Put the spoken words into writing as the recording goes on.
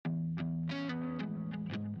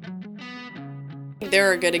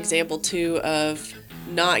They're a good example too of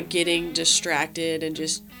not getting distracted and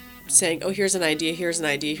just saying, oh, here's an idea, here's an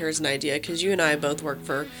idea, here's an idea, because you and I both work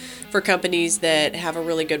for companies that have a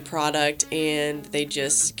really good product and they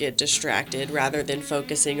just get distracted rather than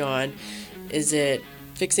focusing on, is it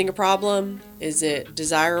fixing a problem? Is it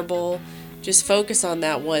desirable? Just focus on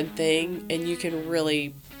that one thing and you can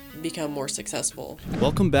really become more successful.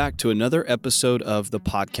 Welcome back to another episode of the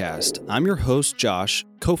podcast. I'm your host, Josh,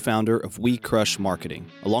 co-founder of We Crush Marketing.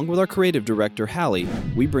 Along with our creative director, Hallie,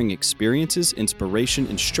 we bring experiences, inspiration,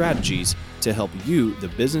 and strategies to help you, the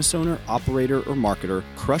business owner, operator, or marketer,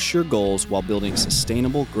 crush your goals while building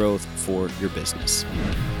sustainable growth for your business.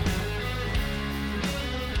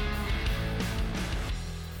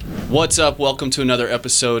 What's up? Welcome to another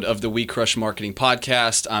episode of the We Crush Marketing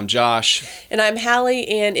podcast. I'm Josh. And I'm Hallie,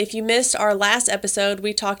 and if you missed our last episode,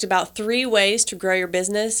 we talked about 3 ways to grow your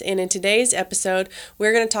business, and in today's episode,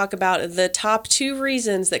 we're going to talk about the top 2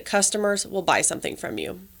 reasons that customers will buy something from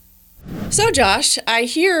you. So Josh, I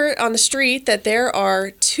hear on the street that there are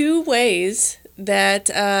 2 ways that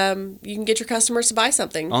you can get your customers to buy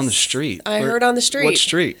something. On the street? I heard on the street. What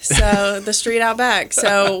street? So the street out back.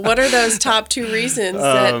 So what are those top 2 reasons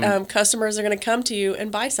that customers are going to come to you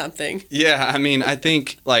and buy something? Yeah, I mean, I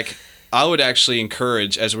think I would actually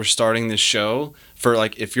encourage, as we're starting this show, for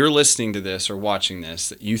if you're listening to this or watching this,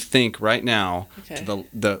 that you think right now to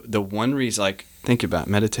the one reason, think about it,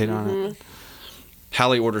 meditate on it.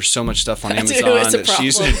 Hallie orders so much stuff on Amazon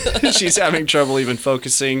that she's having trouble even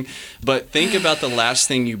focusing. But think about the last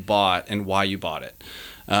thing you bought and why you bought it.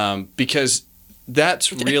 Because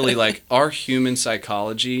that's really our human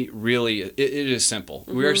psychology, really, it is simple.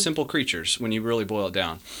 We are simple creatures when you really boil it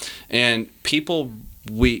down. And people,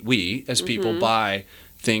 we as people buy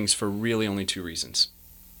things for really only 2 reasons.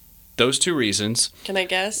 Those 2 reasons. Can I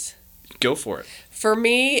guess? Go for it. For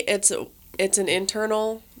me, it's an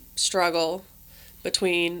internal struggle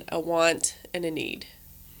between a want and a need.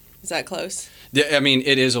 Is that close? Yeah, I mean,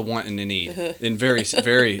 it is a want and a need. In very,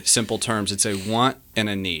 very simple terms, it's a want and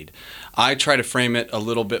a need. I try to frame it a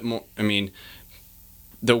little bit more. I mean,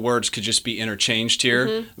 the words could just be interchanged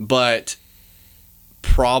here, but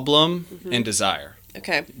problem and desire.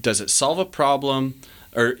 Okay. Does it solve a problem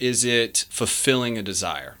or is it fulfilling a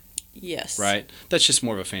desire? Yes. Right? That's just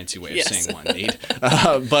more of a fancy way of saying want need.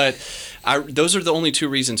 But those are the only 2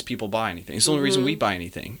 reasons people buy anything. It's the only reason we buy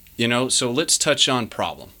anything. So let's touch on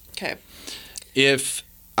problem. Okay. If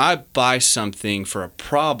I buy something for a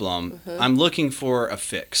problem, I'm looking for a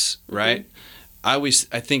fix, right? I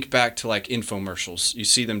think back to infomercials. You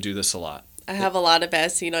see them do this a lot. I have a lot of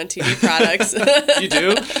as seen on TV products. You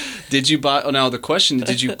do? Did you buy? Oh, now the question: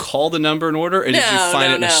 did you call the number and order, or did you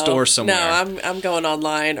find it in a store somewhere? No, I'm going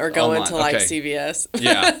online or going to CVS.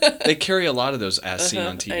 Yeah, they carry a lot of those as seen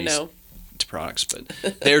on TV. I know. Products,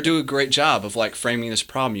 but they do a great job of framing this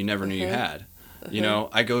problem you never knew you had.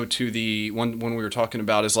 I go to the one we were talking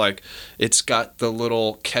about is it's got the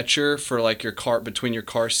little catcher for your car between your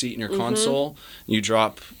car seat and your console. You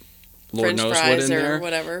drop Lord knows what in there,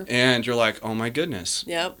 whatever, and you're like, oh my goodness.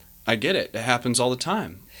 Yep. I get it. It happens all the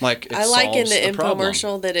time. I like in the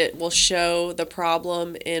infomercial that it will show the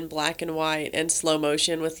problem in black and white and slow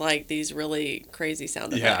motion with these really crazy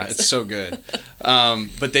sound effects. Yeah, it's so good.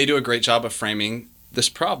 But they do a great job of framing this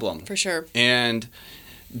problem. For sure. And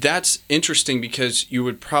that's interesting because you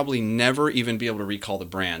would probably never even be able to recall the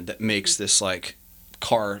brand that makes this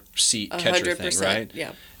car seat catcher 100%, thing, right?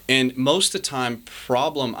 Yeah. And most of the time,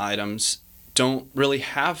 problem items don't really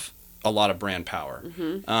have a lot of brand power.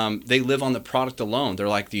 They live on the product alone.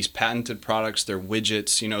 They're these patented products. They're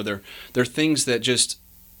widgets. They're things that just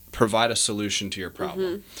provide a solution to your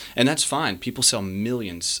problem, and that's fine. People sell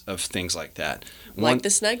millions of things like that. Like the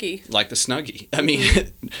Snuggie. Like the Snuggie. I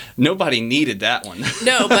mean, nobody needed that one.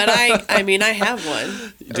 No, but I have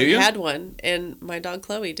one. Do you? Had one, and my dog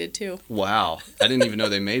Chloe did too. Wow, I didn't even know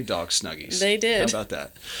they made dog Snuggies. They did. How about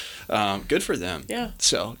that? Good for them. Yeah.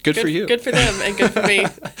 So good for you. Good for them and good for me.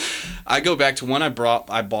 I go back to one I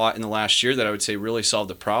bought in the last year that I would say really solved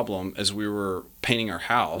the problem as we were painting our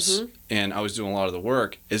house and I was doing a lot of the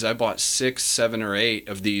work. Is I bought 6, 7, or 8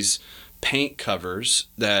 of these paint covers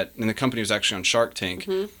and the company was actually on Shark Tank.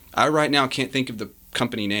 I right now can't think of the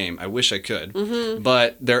company name. I wish I could,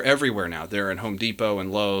 but they're everywhere now. They're in Home Depot and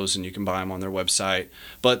Lowe's, and you can buy them on their website.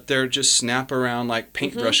 But they're just snap around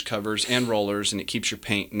paintbrush covers and rollers, and it keeps your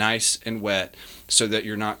paint nice and wet so that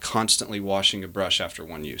you're not constantly washing a brush after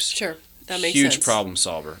one use. Sure, that makes sense. Huge problem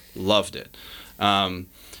solver. Loved it. And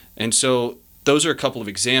so those are a couple of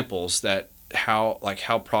examples that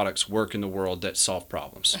how products work in the world that solve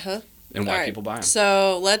problems and why people buy them.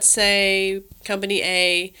 So let's say company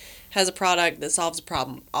A has a product that solves a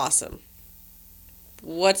problem. Awesome.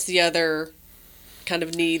 What's the other kind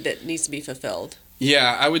of need that needs to be fulfilled?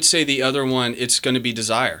 Yeah, I would say the other one, it's going to be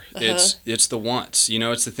desire. It's the wants.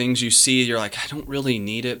 It's the things you see. You're like, I don't really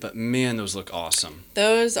need it, but man, those look awesome.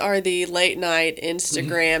 Those are the late night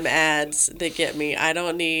Instagram ads that get me. I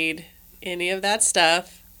don't need any of that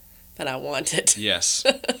stuff, but I want it. Yes.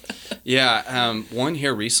 Yeah. One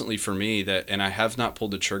here recently for me and I have not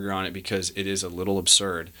pulled the trigger on it because it is a little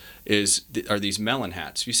absurd, are these melon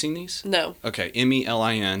hats. Have you seen these? No. Okay.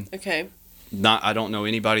 MELIN. Okay. I don't know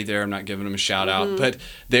anybody there. I'm not giving them a shout out, but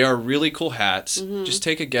they are really cool hats. Just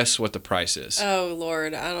take a guess what the price is. Oh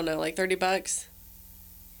Lord, I don't know, like $30,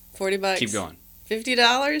 $40. Keep going.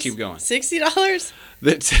 $50. Keep going. $60.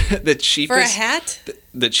 The cheapest for a hat.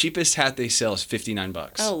 The cheapest hat they sell is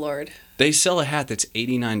 $59. Oh Lord. They sell a hat that's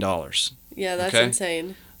 $89. Yeah, that's okay?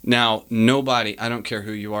 insane. Now nobody, I don't care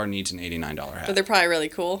who you are, needs an $89 hat. But they're probably really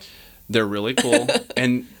cool. They're really cool,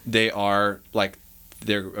 and they're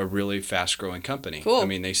a really fast-growing company. Cool. I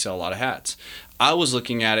mean, they sell a lot of hats. I was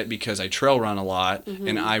looking at it because I trail run a lot,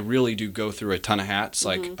 and I really do go through a ton of hats.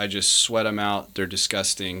 Like, I just sweat them out. They're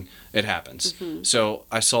disgusting. It happens. So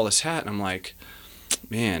I saw this hat, and I'm like,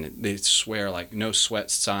 man, they swear, like, no sweat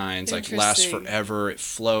signs, like, lasts forever. It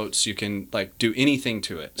floats. You can, like, do anything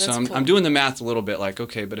to it. That's so cool. I'm doing the math a little bit, like,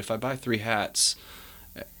 okay, but if I buy 3 hats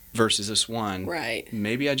versus this one, right,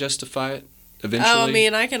 maybe I justify it. Eventually. Oh, I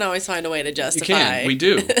mean, I can always find a way to justify. You can. We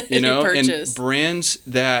do. Purchase. And brands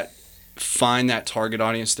that find that target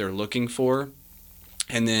audience they're looking for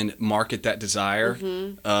and then market that desire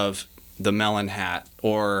of the melon hat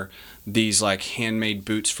or these like handmade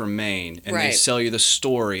boots from Maine, and they sell you the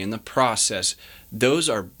story and the process. Those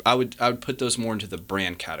are, I would put those more into the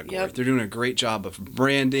brand category. Yep. They're doing a great job of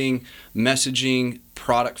branding, messaging,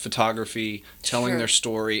 product photography, telling their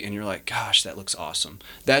story, and you're like, gosh, that looks awesome.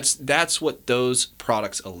 That's what those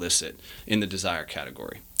products elicit in the desire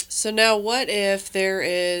category. So now what if there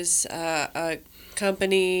is a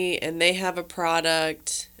company and they have a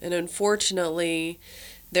product, and unfortunately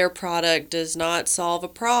their product does not solve a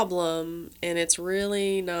problem and it's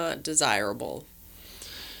really not desirable?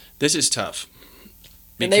 This is tough.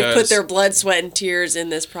 And they put their blood, sweat, and tears in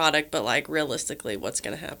this product, but like realistically, what's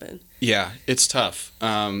going to happen? Yeah, it's tough.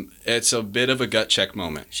 It's a bit of a gut check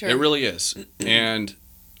moment. Sure. It really is. And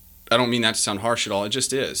I don't mean that to sound harsh at all. It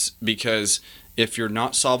just is. Because if you're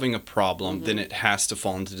not solving a problem, then it has to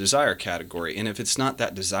fall into the desire category. And if it's not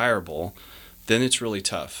that desirable, then it's really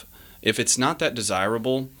tough. If it's not that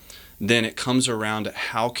desirable, then it comes around to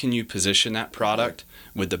how can you position that product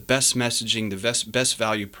with the best messaging, the best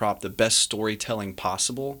value prop, the best storytelling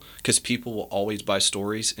possible, because people will always buy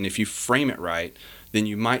stories. And if you frame it right, then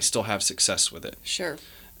you might still have success with it. Sure.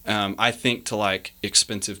 I think to like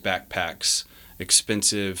expensive backpacks,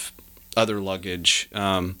 expensive other luggage.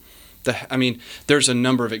 There's a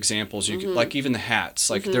number of examples. You could, like even the hats.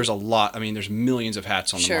 Like there's a lot. I mean, there's millions of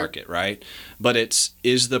hats on the market, right? But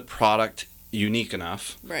is the product unique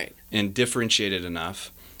enough, right, and differentiated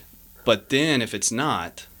enough? But then if it's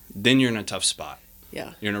not, then you're in a tough spot.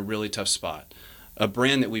 Yeah. You're in a really tough spot. A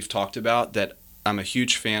brand that we've talked about that I'm a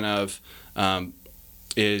huge fan of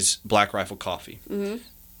is Black Rifle Coffee.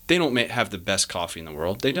 They don't have the best coffee in the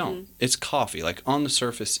world. They don't. It's coffee. Like on the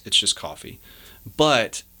surface, it's just coffee.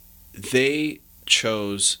 But they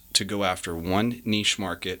chose to go after one niche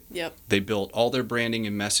market. Yep. They built all their branding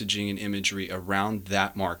and messaging and imagery around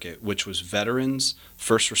that market, which was veterans,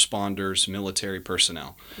 first responders, military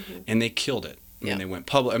personnel. And they killed it. I mean, they went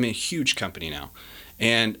public. I mean, a huge company now.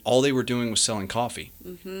 And all they were doing was selling coffee.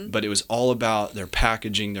 But it was all about their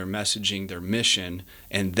packaging, their messaging, their mission,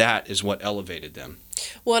 and that is what elevated them.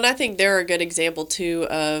 Well, and I think they're a good example, too,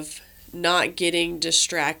 of not getting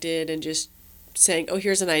distracted and just saying, oh,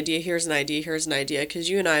 here's an idea, here's an idea, here's an idea, because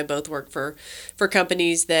you and I both work for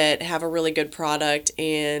companies that have a really good product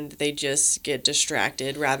and they just get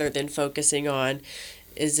distracted rather than focusing on,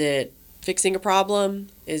 is it fixing a problem?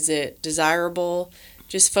 Is it desirable?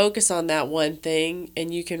 Just focus on that one thing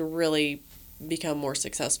and you can really become more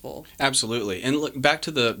successful. Absolutely. And look back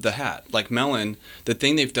to the hat. Like Melon, the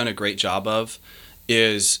thing they've done a great job of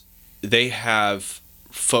is they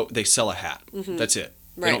sell a hat. That's it.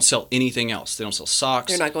 They don't sell anything else. They don't sell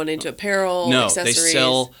socks. They're not going into apparel, no,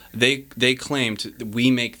 accessories. They claim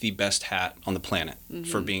we make the best hat on the planet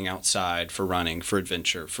for being outside, for running, for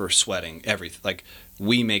adventure, for sweating, everything. Like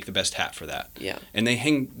we make the best hat for that. Yeah. And they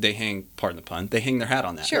hang, pardon the pun, they hang their hat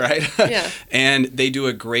on that, sure. right? Yeah. And they do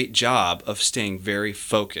a great job of staying very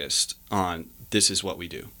focused on this is what we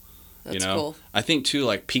do. That's cool. I think too,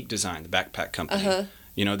 like Peak Design, the backpack company.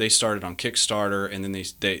 You know, they started on Kickstarter, and then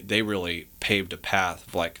they really paved a path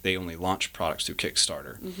of like they only launched products through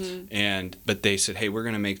Kickstarter. Mm-hmm. But they said, hey, we're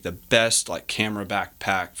going to make the best like camera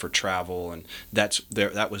backpack for travel, and that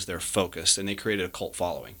was their focus, and they created a cult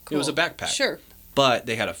following. Cool. It was a backpack. Sure. But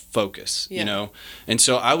they had a focus, you know? And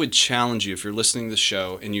so I would challenge you, if you're listening to the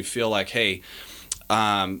show and you feel like, hey,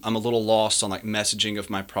 I'm a little lost on like messaging of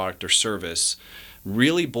my product or service,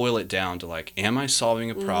 really boil it down to like, am I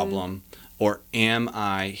solving a problem or am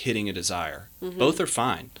I hitting a desire? Mm-hmm. Both are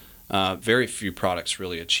fine. Very few products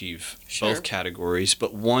really achieve both categories,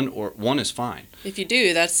 but one is fine. If you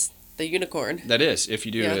do, that's the unicorn. That is. If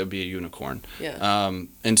you do, it'll be a unicorn. Yeah.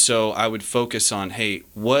 And so I would focus on, hey,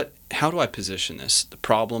 how do I position this, the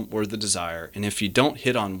problem or the desire? And if you don't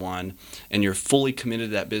hit on one and you're fully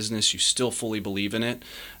committed to that business, you still fully believe in it,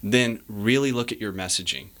 then really look at your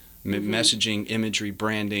messaging. Messaging, imagery,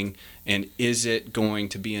 branding, and is it going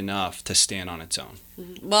to be enough to stand on its own?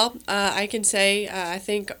 Well, I can say I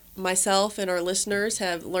think myself and our listeners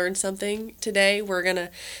have learned something today. We're going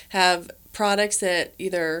to have products that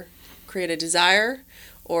either create a desire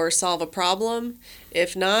or solve a problem.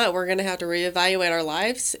 If not, we're going to have to reevaluate our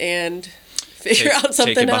lives and figure out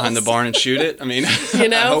something else. Take it behind the barn and shoot it. I mean,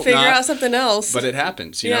 figure out something else. But it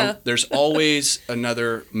happens, you know. There's always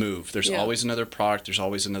another move. There's always another product. There's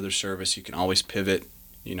always another service. You can always pivot,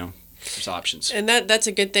 you know. There's options. And that's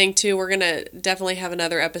a good thing, too. We're going to definitely have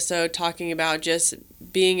another episode talking about just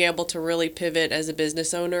being able to really pivot as a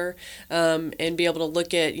business owner and be able to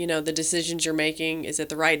look at, you know, the decisions you're making. Is it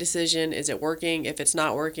the right decision? Is it working? If it's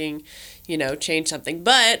not working, you know, change something.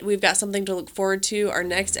 But we've got something to look forward to. Our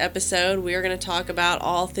next episode, we are going to talk about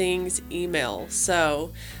all things email.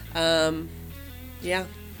 So, yeah.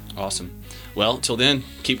 Awesome. Well, till then,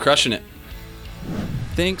 keep crushing it.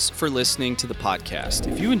 Thanks for listening to the podcast.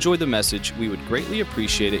 If you enjoyed the message, we would greatly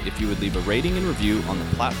appreciate it if you would leave a rating and review on the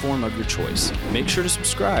platform of your choice. Make sure to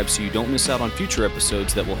subscribe so you don't miss out on future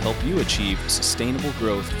episodes that will help you achieve sustainable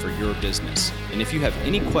growth for your business. And if you have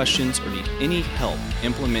any questions or need any help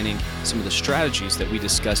implementing some of the strategies that we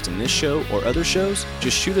discussed in this show or other shows,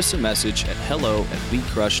 just shoot us a message at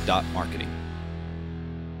hello@wecrush.marketing.